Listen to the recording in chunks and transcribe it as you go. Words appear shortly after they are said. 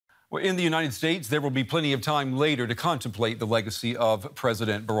Well, in the United States, there will be plenty of time later to contemplate the legacy of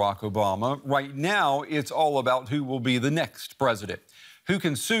President Barack Obama. Right now, it's all about who will be the next president, who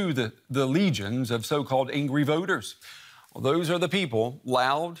can soothe the legions of so-called angry voters. Well, those are the people,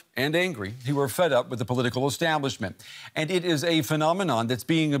 loud and angry, who are fed up with the political establishment. And it is a phenomenon that's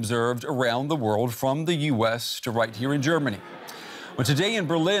being observed around the world, from the U.S. to right here in Germany. Well, today in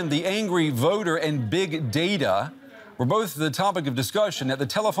Berlin, the angry voter and big data were both the topic of discussion at the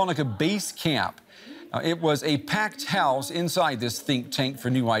Telefonica base camp. It was a packed house inside this think tank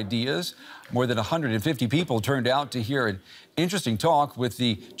for new ideas. More than 150 people turned out to hear an interesting talk with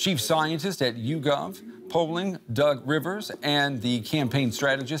the chief scientist at YouGov, polling, Doug Rivers, and the campaign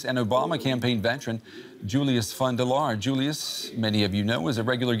strategist and Obama campaign veteran, Julius von der Laar. Julius, many of you know, is a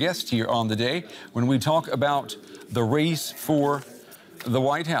regular guest here on The Day when we talk about the race for the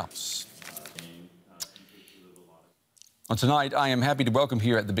White House. Well, tonight, I am happy to welcome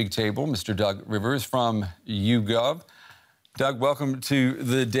here at the big table Mr. Doug Rivers from YouGov. Doug, welcome to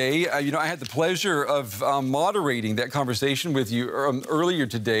The Day. I had the pleasure of moderating that conversation with you earlier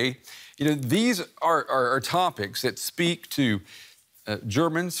today. These are topics that speak to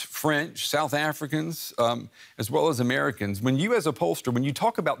Germans, French, South Africans, as well as Americans. When you, as a pollster, when you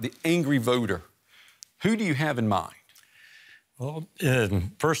talk about the angry voter, who do you have in mind? Well,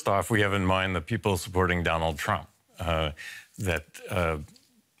 first off, we have in mind the people supporting Donald Trump.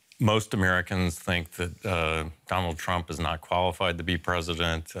 Most Americans think that Donald Trump is not qualified to be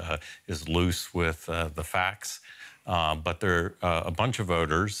president, is loose with the facts. But there are a bunch of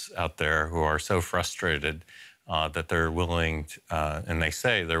voters out there who are so frustrated that they're willing, and they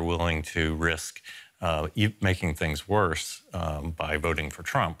say they're willing to risk making things worse by voting for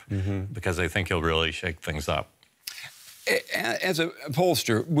Trump, because they think he'll really shake things up. As a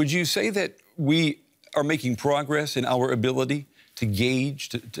pollster, would you say that we are making progress in our ability to gauge,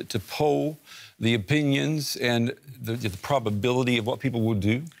 to poll the opinions and the probability of what people will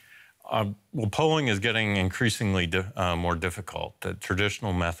do? Well, polling is getting increasingly more difficult. The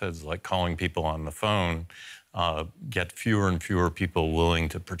traditional methods, like calling people on the phone, get fewer and fewer people willing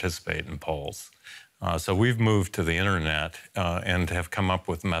to participate in polls. So we've moved to the internet and have come up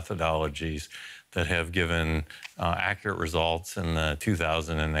with methodologies that have given accurate results in the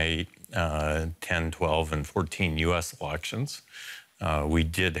 2008, 10, 12, and 14 U.S. elections. We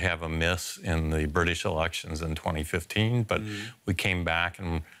did have a miss in the British elections in 2015, but we came back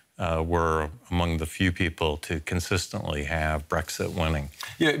and were among the few people to consistently have Brexit winning.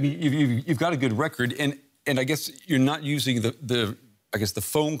 Yeah, you've got a good record, and I guess you're not using the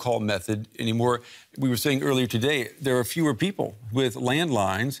phone call method anymore. We were saying earlier today, there are fewer people with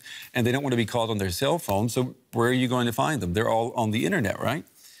landlines, and they don't want to be called on their cell phone, so where are you going to find them? They're all on the internet, right?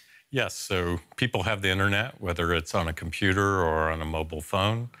 Yes, so people have the internet, whether it's on a computer or on a mobile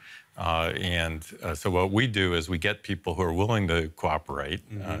phone. So what we do is we get people who are willing to cooperate,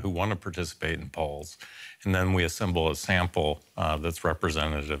 who want to participate in polls, and then we assemble a sample that's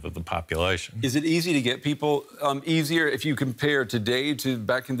representative of the population. Is it easy to get people, easier if you compare today to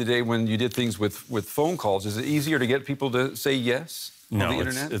back in the day when you did things with phone calls? Is it easier to get people to say yes on the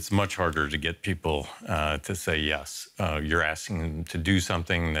internet? It's much harder to get people to say yes. You're asking them to do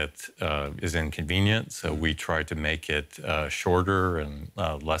something that is inconvenient, so we try to make it shorter and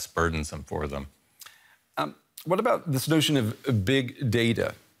less burdensome for them. What about this notion of big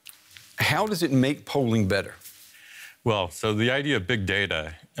data? How does it make polling better? Well, so the idea of big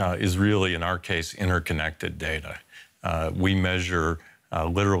data is really, in our case, interconnected data. We measure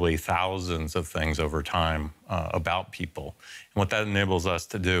literally thousands of things over time about people. And what that enables us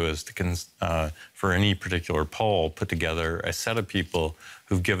to do is to, for any particular poll, put together a set of people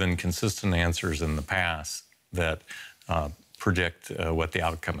who've given consistent answers in the past that predict what the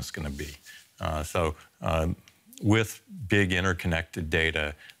outcome is going to be. With big interconnected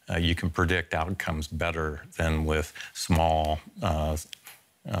data, you can predict outcomes better than with small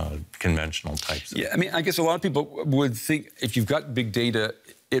conventional types. Yeah, I mean, I guess a lot of people would think if you've got big data,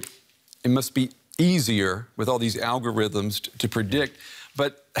 it must be easier with all these algorithms to predict.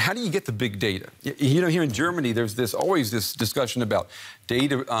 But how do you get the big data? Here in Germany, there's always this discussion about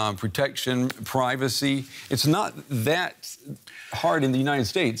data protection, privacy. It's not that hard in the United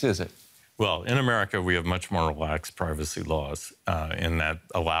States, is it? Well, in America, we have much more relaxed privacy laws, and that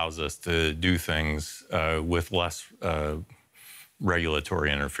allows us to do things with less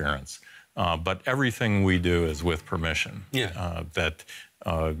regulatory interference. But everything we do is with permission. Yeah.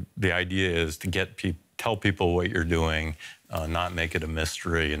 The idea is to tell people what you're doing, not make it a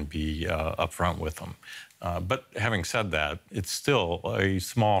mystery, and be upfront with them. But having said that, it's still a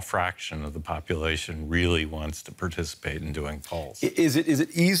small fraction of the population really wants to participate in doing polls. Is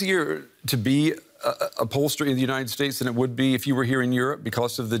it easier to be a pollster in the United States than it would be if you were here in Europe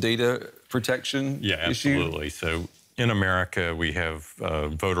because of the data protection issue? Absolutely. So in America, we have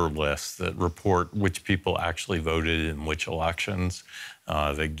voter lists that report which people actually voted in which elections.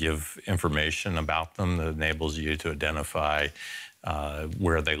 They give information about them that enables you to identify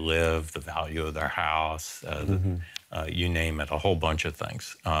where they live, the value of their house, you name it, a whole bunch of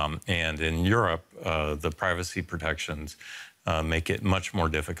things. And in Europe, the privacy protections make it much more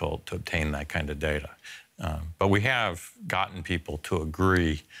difficult to obtain that kind of data. But we have gotten people to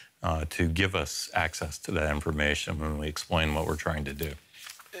agree to give us access to that information when we explain what we're trying to do.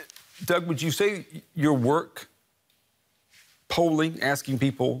 Doug, would you say your work polling, asking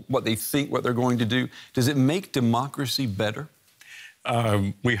people what they think, what they're going to do, does it make democracy better?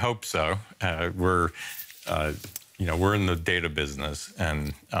 We hope so. We're in the data business,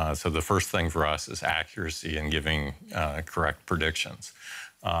 and so the first thing for us is accuracy in giving correct predictions.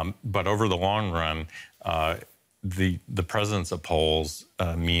 But over the long run, the presence of polls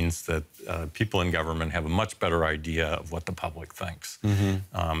means that people in government have a much better idea of what the public thinks.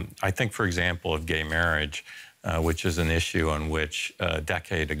 I think, for example, of gay marriage, which is an issue on which a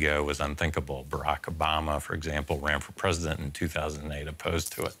decade ago was unthinkable. Barack Obama, for example, ran for president in 2008,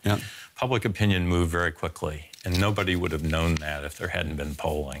 opposed to it. Yeah. Public opinion moved very quickly, and nobody would have known that if there hadn't been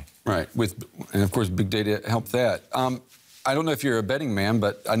polling. Right, and of course, big data helped that. I don't know if you're a betting man,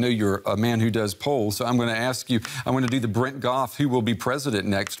 but I know you're a man who does polls, so I'm going to ask you, I'm going to do the Brent Goff, who will be president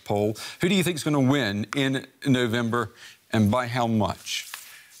next poll. Who do you think is going to win in November, and by how much?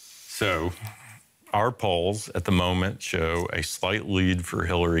 So, our polls at the moment show a slight lead for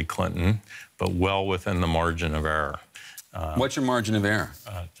Hillary Clinton, but well within the margin of error. What's your margin of error?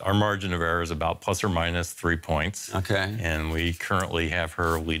 Our margin of error is about plus or minus 3 points. Okay. And we currently have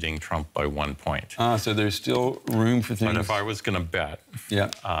her leading Trump by 1 point. So there's still room for things. But if I was going to bet,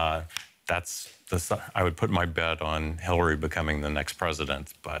 I would put my bet on Hillary becoming the next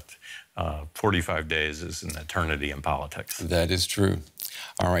president, but 45 days is an eternity in politics. That is true.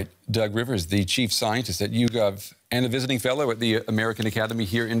 All right, Doug Rivers, the chief scientist at YouGov and a visiting fellow at the American Academy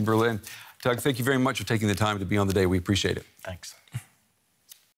here in Berlin. Doug, thank you very much for taking the time to be on the day. We appreciate it. Thanks.